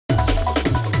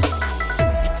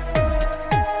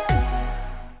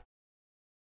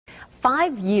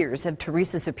5 years of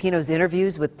Teresa Supino's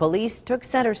interviews with police took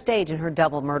center stage in her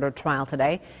double murder trial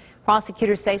today.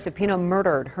 Prosecutors say Supino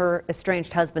murdered her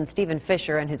estranged husband Stephen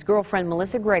Fisher and his girlfriend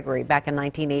Melissa Gregory back in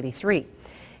 1983.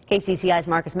 KCCI's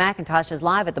Marcus McIntosh is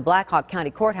live at the Black Hawk County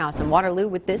Courthouse in Waterloo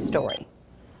with this story.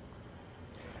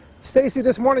 Stacy,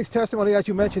 this morning's testimony, as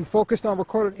you mentioned, focused on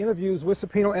recorded interviews with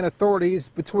Supino and authorities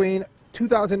between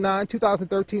 2009,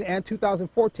 2013, and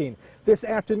 2014. This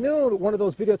afternoon, one of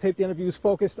those videotaped interviews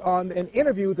focused on an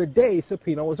interview the day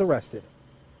Supino was arrested.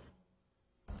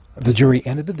 The jury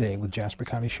ended the day with Jasper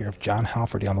County Sheriff John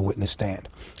Halferty on the witness stand.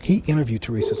 He interviewed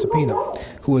Teresa Supino,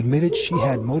 who admitted she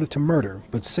had motive to murder,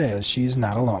 but says she is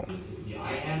not alone. Yeah,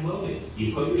 I had motive.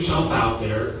 You put yourself out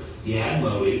there. You had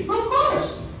motive. Of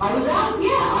course. I was out,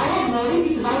 I had motive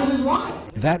because I was his wife.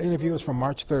 That interview is from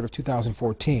March 3rd of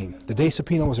 2014, the day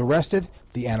Supino was arrested,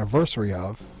 the anniversary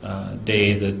of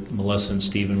day that Melissa and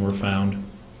Stephen were found.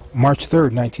 March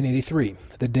 3rd, 1983,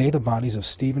 the day the bodies of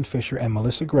Stephen Fisher and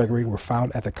Melissa Gregory were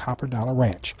found at the Copper Dollar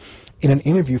Ranch. In an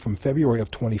interview from February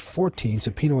of 2014,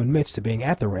 Supino admits to being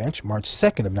at the ranch March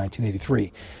 2nd of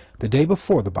 1983, the day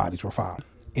before the bodies were found.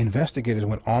 Investigators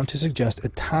went on to suggest a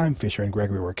time Fisher and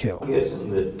Gregory were killed. I'm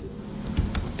guessing that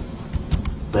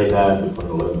they died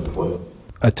between 11 and 12.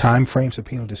 A time frame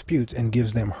Supino disputes and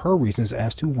gives them her reasons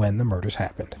as to when the murders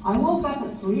happened. I woke up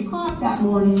at 3 o'clock that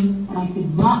morning and I could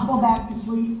not go back to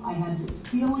sleep. I had this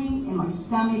feeling in my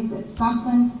stomach that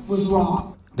something was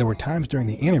wrong. There were times during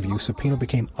the interview Supino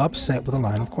became upset with the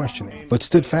line of questioning, but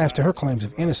stood fast to her claims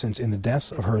of innocence in the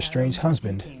deaths of her estranged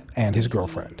husband and his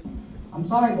girlfriend. I'm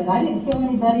sorry, but I didn't kill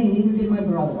anybody and neither did my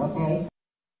brother, okay?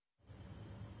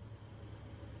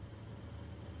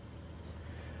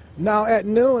 Now, at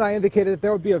noon, I indicated that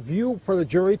there would be a view for the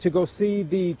jury to go see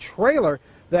the trailer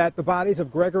that the bodies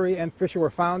of Gregory and Fisher were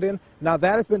found in. Now,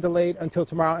 that has been delayed until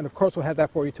tomorrow, and of course, we'll have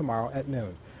that for you tomorrow at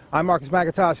noon. I'm Marcus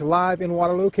McIntosh, live in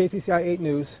Waterloo, KCCI 8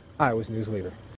 News, Iowa's news leader.